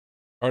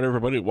All right,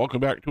 everybody, welcome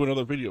back to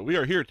another video. We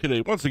are here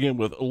today once again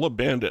with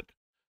Bandit.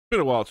 It's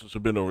been a while since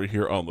I've been over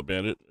here on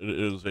Bandit. It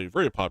is a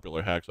very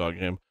popular hacksaw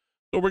game.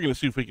 So we're going to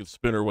see if we can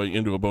spin our way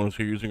into a bonus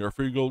here using our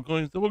free gold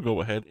coins. Then we'll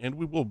go ahead and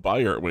we will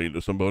buy our way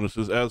into some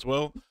bonuses as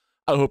well.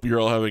 I hope you're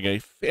all having a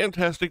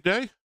fantastic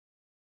day.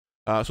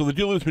 So the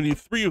deal is we need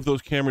 3 of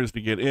those cameras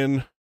to get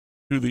in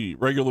to the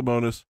regular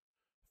bonus,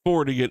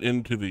 4 to get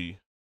into the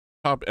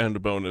top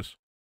end bonus.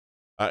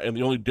 And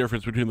the only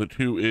difference between the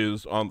two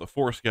is on the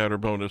 4 scatter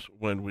bonus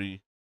when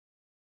we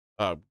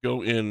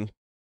go in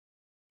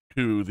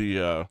to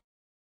the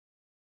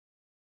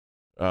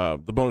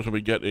bonus when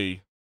we get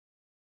a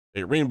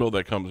rainbow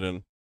that comes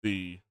in,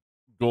 the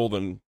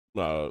golden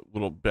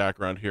little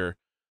background here,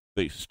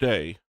 they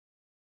stay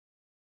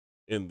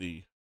in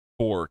the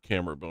 4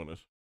 camera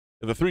bonus.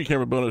 In the 3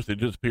 camera bonus, they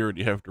disappear and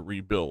you have to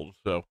rebuild.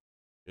 So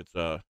it's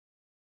a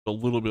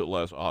little bit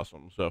less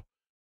awesome. So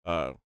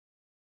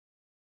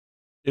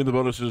in the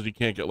bonuses, you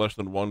can't get less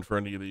than 1 for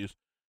any of these.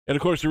 And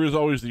of course, there is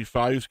always the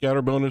 5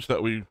 scatter bonus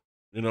that we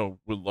would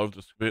love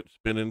to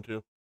spin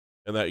into,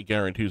 and that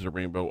guarantees a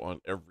rainbow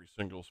on every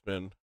single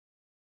spin.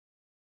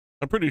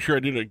 I'm pretty sure I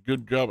did a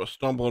good job of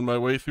stumbling my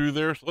way through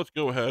there, so let's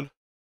go ahead.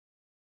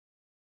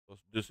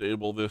 Let's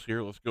disable this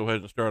here. Let's go ahead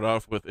and start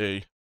off with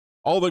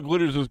all that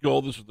glitters is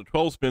gold. This is the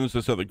 12 spins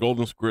that said the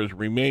golden squares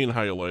remain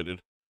highlighted,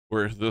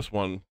 whereas this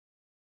one,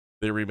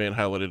 they remain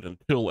highlighted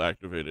until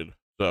activated.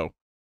 So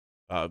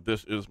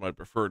this is my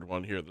preferred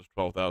one here, this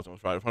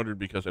 12,500,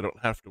 because I don't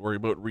have to worry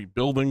about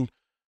rebuilding.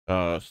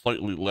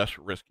 Slightly less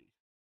risky.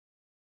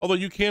 Although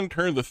you can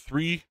turn the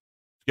 3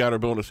 scatter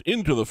bonus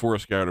into the 4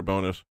 scatter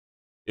bonus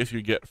if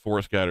you get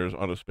 4 scatters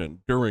on a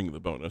spin during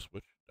the bonus,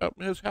 which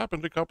has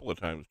happened a couple of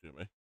times to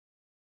me.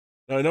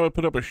 Now, I know I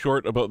put up a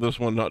short about this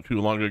one not too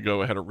long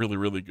ago. I had a really,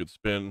 really good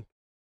spin.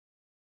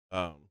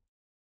 Like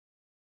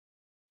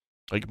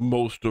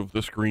most of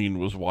the screen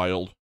was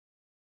wild,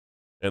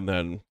 and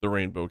then the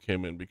rainbow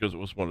came in because it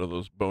was one of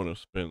those bonus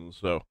spins.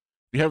 So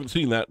if you haven't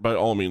seen that, by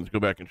all means, go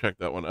back and check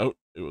that one out.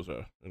 It was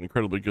an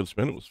incredibly good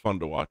spin. It was fun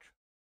to watch.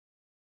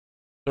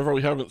 So far,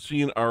 we haven't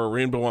seen our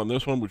rainbow on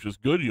this one, which is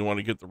good. You want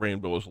to get the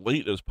rainbow as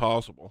late as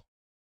possible,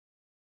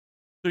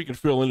 so you can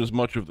fill in as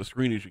much of the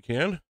screen as you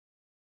can.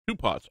 2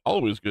 pots,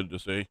 always good to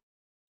see,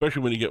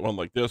 especially when you get one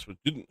like this, which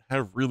didn't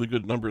have really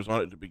good numbers on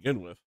it to begin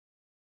with.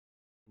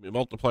 Let me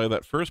multiply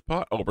that first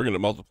pot. Oh, we're going to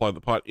multiply the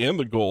pot and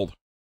the gold.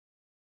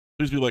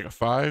 Please be like a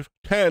 5,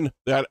 10.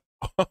 That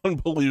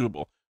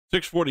unbelievable.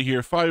 640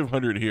 here,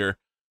 500 here.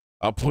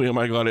 Oh boy, am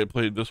I glad I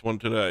played this one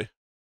today.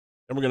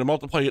 And we're going to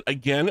multiply it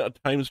again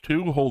times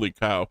 2. Holy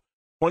cow.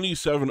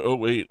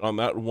 2708 on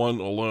that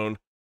one alone.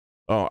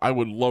 Oh, I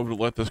would love to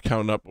let this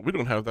count up, but we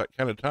don't have that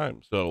kind of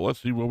time. So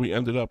let's see where we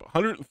ended up.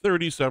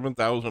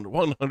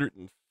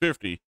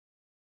 137,150.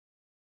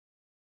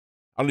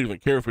 I don't even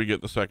care if we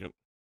get the second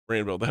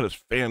rainbow. That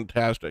is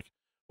fantastic.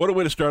 What a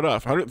way to start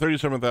off.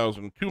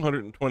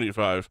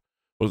 137,225.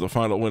 was the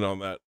final win on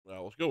that.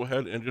 Well, let's go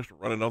ahead and just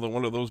run another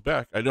one of those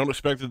back. I don't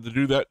expect it to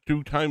do that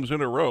 2 times in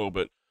a row,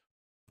 but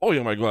oh,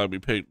 am I glad we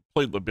played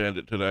the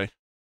Bandit today.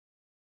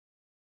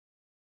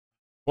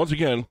 Once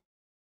again,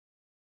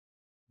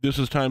 this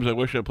is times I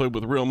wish I played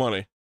with real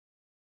money,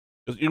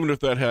 because even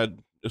if that had,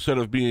 instead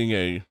of being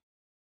a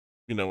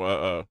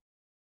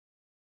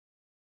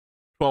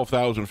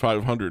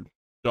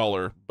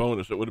 $12,500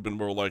 bonus, it would have been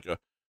more like a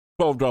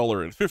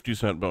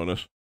 $12.50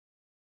 bonus.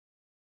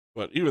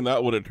 But even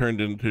that would have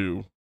turned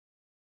into,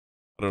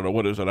 I don't know,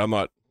 what is it? I'm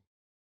not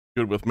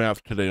good with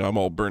math today. I'm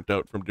all burnt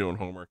out from doing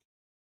homework.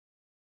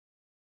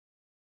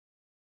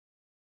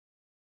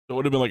 So it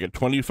would have been like a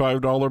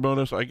 $25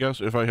 bonus, I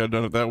guess, if I had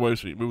done it that way.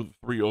 So you move the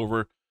 3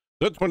 over.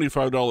 That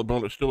 $25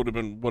 bonus still would have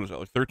been, what is that,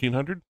 like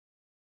 1,300?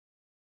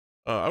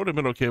 I would have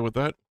been okay with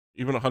that.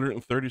 Even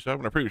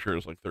 137. I'm pretty sure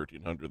it's like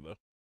 1,300 though.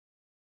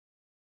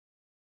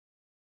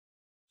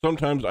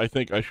 Sometimes I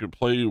think I should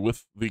play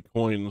with the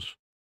coins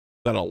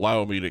that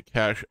allow me to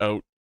cash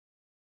out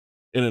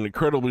in an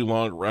incredibly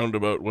long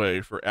roundabout way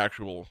for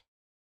actual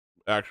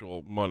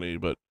money,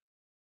 but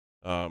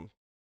I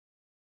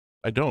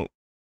don't.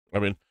 I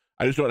mean,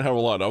 I just don't have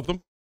a lot of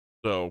them,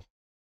 so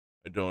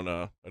I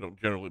don't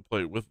generally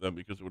play with them,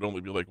 because it would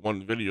only be like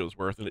 1 video's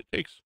worth, and it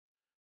takes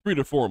 3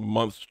 to 4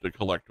 months to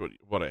collect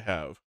what I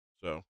have.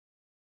 So,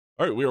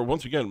 all right, we are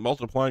once again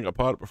multiplying a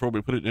pot before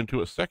we put it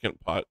into a second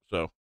pot.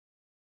 So,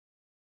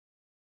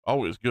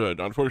 always good.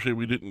 Unfortunately,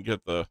 we didn't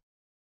get the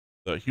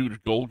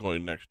huge gold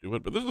coin next to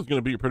it, but this is going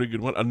to be a pretty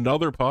good one.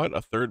 Another pot,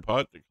 a 3rd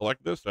pot to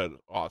collect this. That is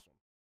awesome.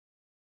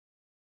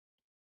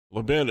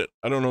 Well, Bandit,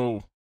 I don't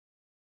know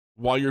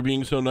why you're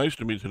being so nice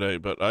to me today,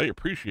 but I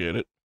appreciate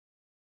it.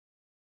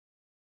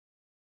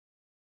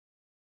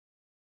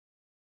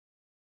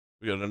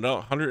 We got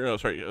another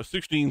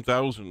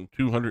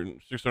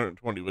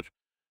 16,620, which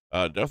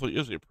definitely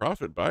is a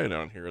profit buy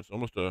down here. It's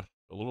almost a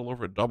little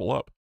over a double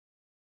up.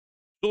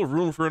 Still have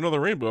room for another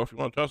rainbow if you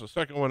want to toss a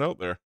second one out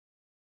there.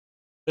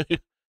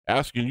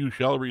 Ask and you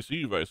shall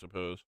receive, I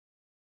suppose.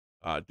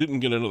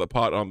 Didn't get into the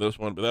pot on this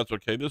one, but that's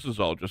okay. This is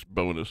all just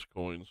bonus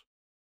coins.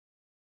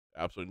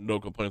 Absolutely no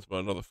complaints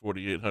about another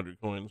 4,800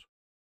 coins.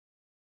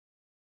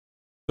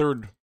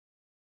 third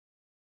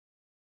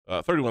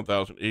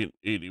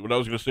 31,080. What I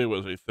was going to say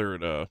was a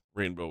third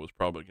rainbow was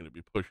probably going to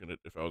be pushing it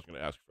if I was going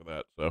to ask for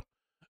that. So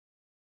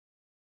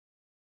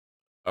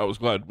I was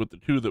glad with the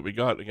two that we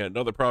got. Again,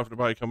 another profit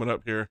buy coming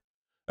up here.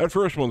 That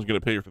first one's going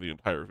to pay for the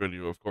entire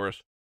video, of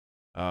course.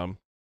 Um,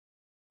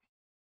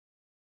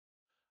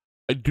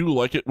 I do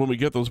like it when we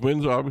get those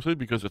wins, obviously,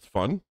 because it's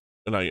fun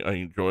and I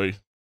enjoy,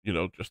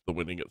 just the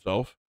winning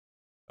itself,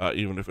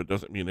 even if it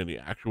doesn't mean any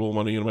actual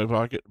money in my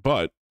pocket.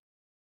 But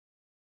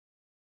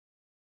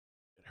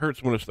it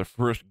hurts when it's the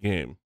first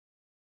game,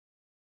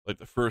 like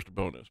the first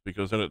bonus,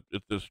 because then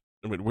it's just,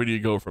 I mean, where do you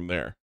go from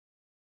there?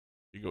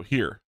 You go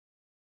here,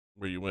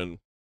 where you win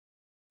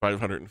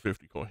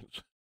 550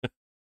 coins. I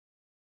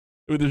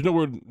mean, there's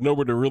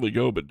nowhere to really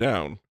go but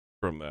down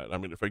from that. I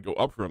mean, if I go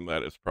up from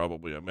that, it's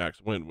probably a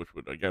max win, which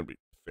would again be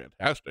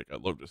fantastic.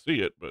 I'd love to see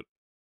it, but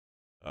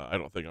I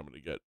don't think I'm going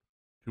to get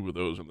two of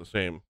those in the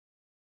same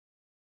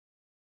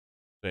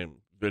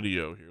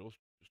video here. Let's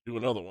just do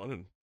another one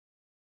and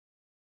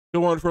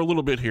go on for a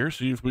little bit here.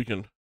 See if we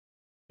can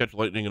catch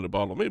lightning in a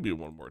bottle. Maybe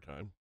one more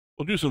time.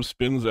 We'll do some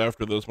spins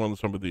after this one.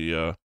 Some of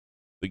the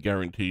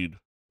guaranteed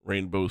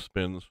rainbow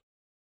spins,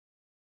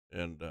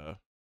 and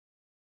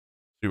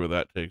see where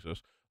that takes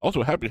us.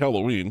 Also, happy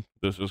Halloween.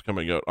 This is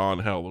coming out on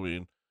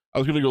Halloween. I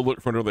was going to go look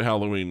for another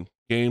Halloween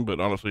game, but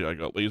honestly, I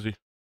got lazy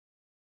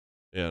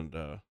and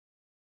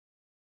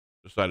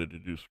decided to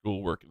do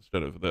schoolwork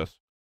instead of this.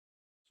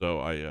 So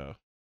I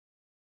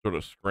sort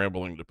of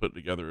scrambling to put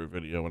together a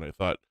video, and I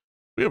thought,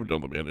 we haven't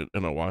done them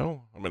in a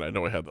while. I mean, I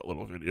know I had that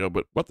little video,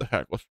 but what the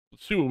heck? Let's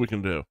see what we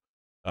can do.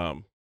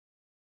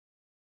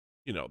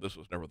 This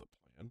was never the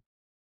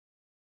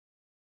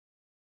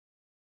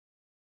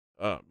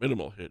plan.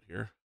 Minimal hit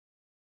here.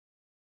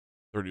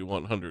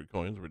 3,100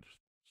 coins. We're just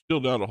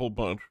still down a whole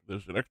bunch.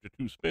 There's an extra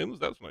 2 spins.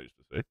 That's nice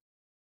to see.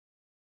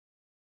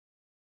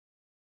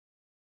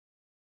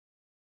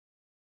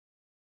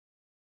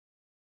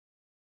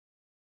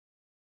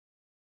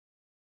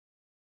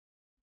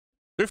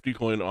 $50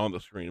 coin on the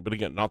screen, but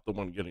again, not the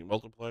one getting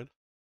multiplied.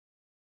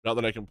 Not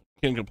that I can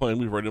complain.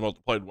 We've already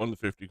multiplied 1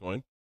 50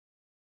 coin,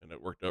 and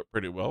it worked out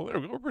pretty well.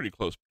 We're pretty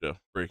close to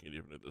breaking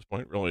even at this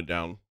point. We're only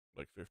down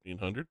like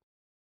 1,500.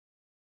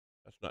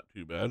 That's not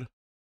too bad.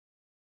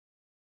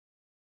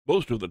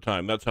 Most of the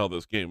time, that's how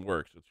this game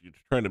works. It's you're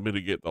trying to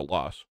mitigate the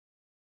loss.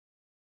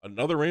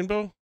 Another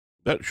rainbow?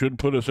 That should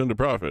put us into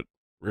profit,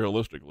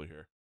 realistically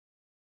here.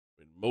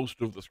 I mean, most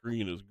of the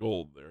screen is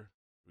gold there.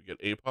 We get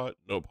a pot,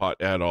 no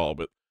pot at all,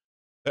 but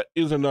that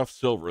is enough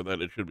silver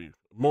that it should be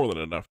more than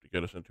enough to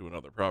get us into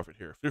another profit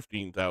here.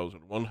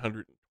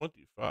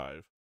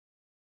 15,125.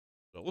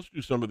 So let's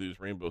do some of these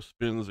rainbow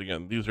spins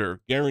again. These are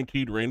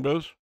guaranteed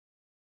rainbows,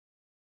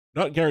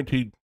 not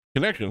guaranteed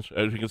connections.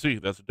 As you can see,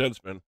 that's a dead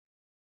spin.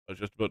 I was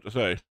just about to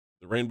say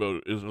the rainbow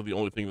is the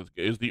only thing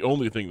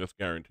that's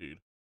guaranteed.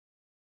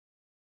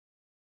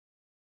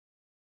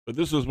 But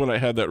this is when I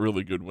had that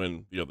really good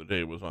win the other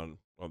day. Was on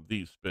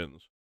these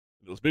spins.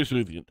 It was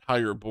basically the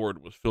entire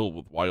board was filled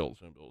with wild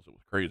symbols. It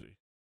was crazy.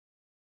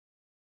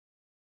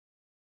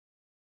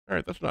 All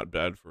right, that's not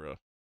bad for a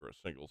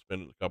single spin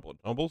and a couple of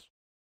tumbles.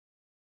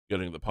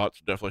 Getting the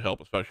pots definitely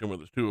help, especially when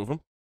there's 2 of them.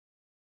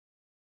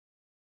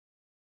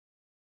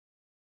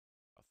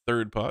 A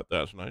third pot,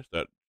 that's nice.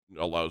 That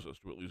allows us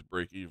to at least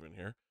break even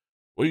here.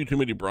 Way too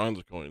many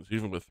bronze coins,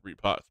 even with 3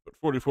 pots. But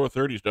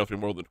 4430 is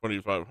definitely more than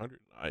 2,500.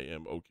 I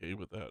am okay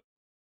with that.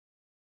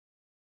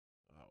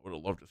 Would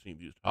have loved to see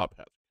these top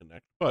hats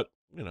connect, but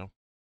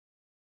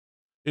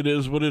it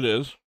is what it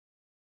is.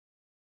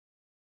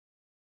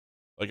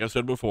 Like I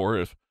said before,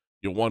 if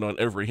you won on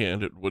every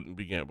hand, it wouldn't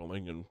be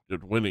gambling, and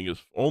winning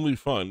is only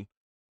fun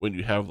when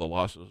you have the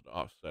losses to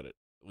offset it.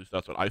 At least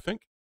that's what I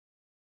think.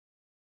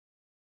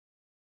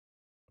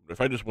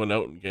 If I just went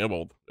out and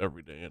gambled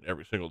every day and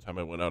every single time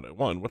I went out I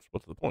won, what's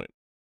the point?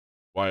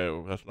 Why?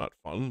 That's not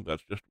fun.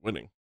 That's just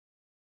winning.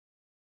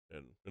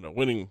 And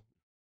winning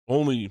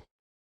only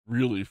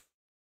really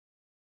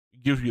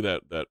gives you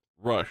that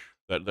rush,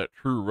 that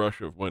true rush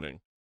of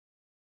winning.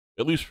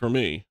 At least for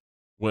me,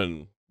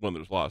 when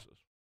there's losses.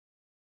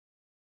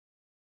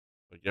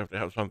 Like you have to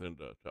have something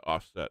to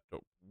offset,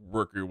 to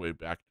work your way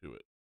back to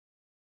it.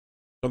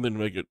 Something to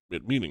make it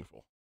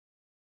meaningful.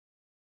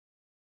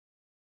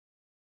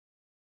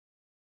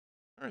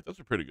 All right, that's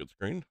a pretty good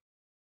screen.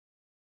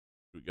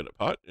 We get a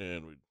pot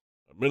and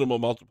a minimal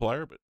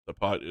multiplier, but the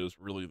pot is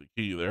really the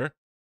key there.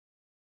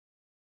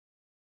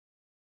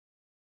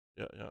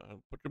 Yeah.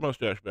 Put your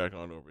mustache back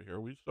on over here.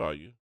 We saw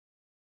you.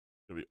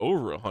 It's gonna be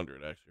over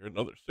 100 actually.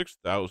 Another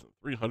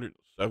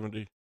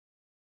 6,370.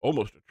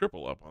 Almost a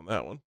triple up on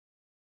that one.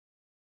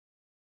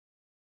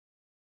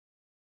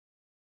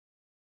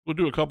 We'll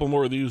do a couple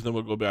more of these, then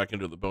we'll go back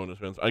into the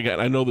bonus wins. Again,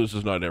 I know this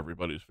is not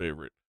everybody's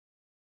favorite.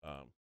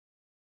 I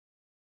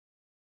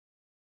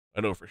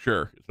know for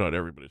sure it's not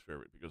everybody's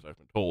favorite because I've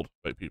been told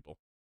by people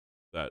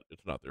that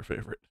it's not their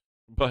favorite.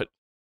 But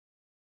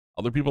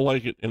other people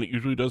like it, and it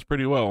usually does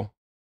pretty well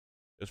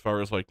as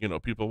far as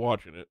people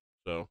watching it.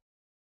 So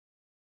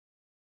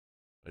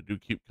I do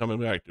keep coming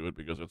back to it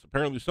because it's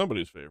apparently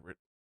somebody's favorite.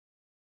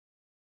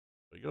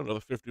 There you go, another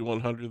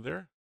 5,100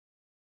 there.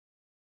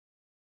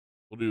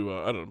 We'll do,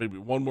 I don't know, maybe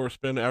one more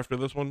spin after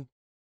this one.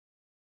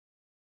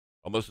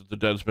 Unless it's a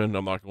dead spin,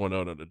 I'm not going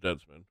out on a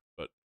dead spin.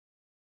 But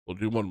we'll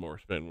do one more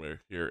spin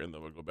here, and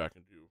then we'll go back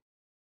and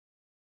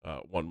do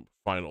one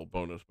final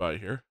bonus buy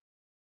here.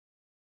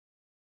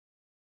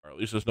 Or at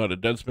least it's not a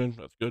dead spin.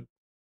 That's good.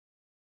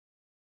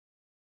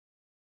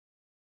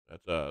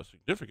 That's a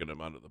significant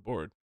amount of the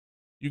board.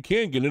 You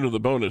can get into the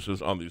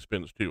bonuses on these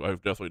spins too.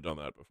 I've definitely done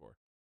that before.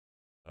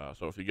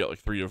 So if you get like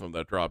 3 of them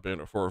that drop in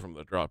or 4 of them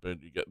that drop in,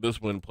 you get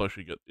this win plus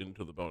you get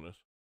into the bonus.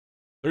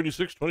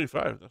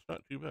 36.25. That's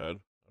not too bad.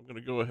 I'm going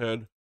to go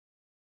ahead,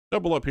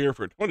 double up here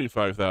for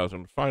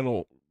 25,000.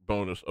 Final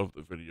bonus of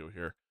the video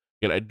here.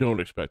 Again, I don't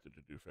expect it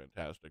to do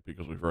fantastic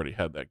because we've already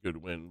had that good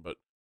win. But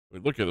I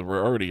mean, look at it.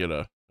 We're already at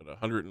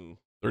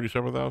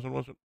 137,000,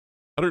 was it?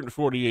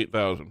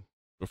 148,000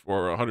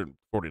 before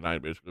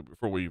 149 basically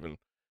before we even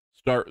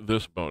start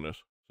this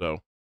bonus.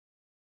 So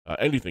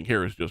anything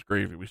here is just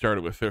gravy. We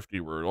started with 50.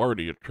 We're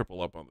already a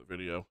triple up on the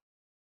video,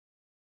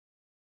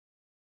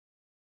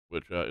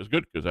 which is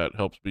good because that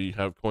helps me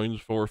have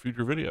coins for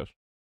future videos.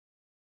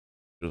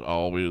 Which is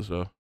always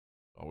a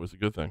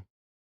good thing.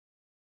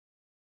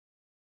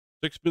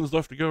 6 spins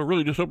left to go.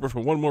 Really just hoping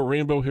for one more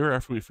rainbow here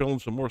after we fill in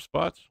some more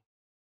spots.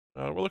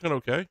 We're looking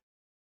okay.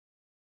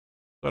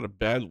 Not a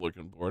bad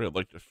looking board. I'd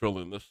like to fill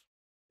in this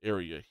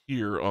area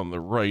here on the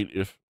right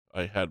if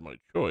I had my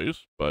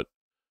choice, but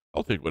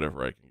I'll take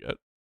whatever I can get.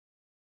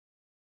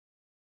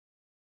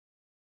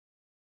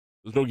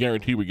 There's no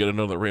guarantee we get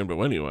another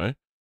rainbow anyway.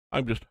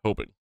 I'm just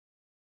hoping.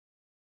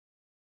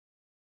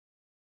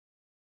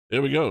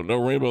 There we go.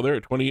 No rainbow there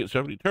at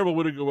 28.70. Terrible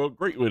way to go out.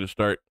 Great way to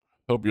start.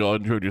 Hope you all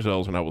enjoyed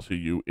yourselves, and I will see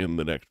you in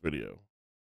the next video.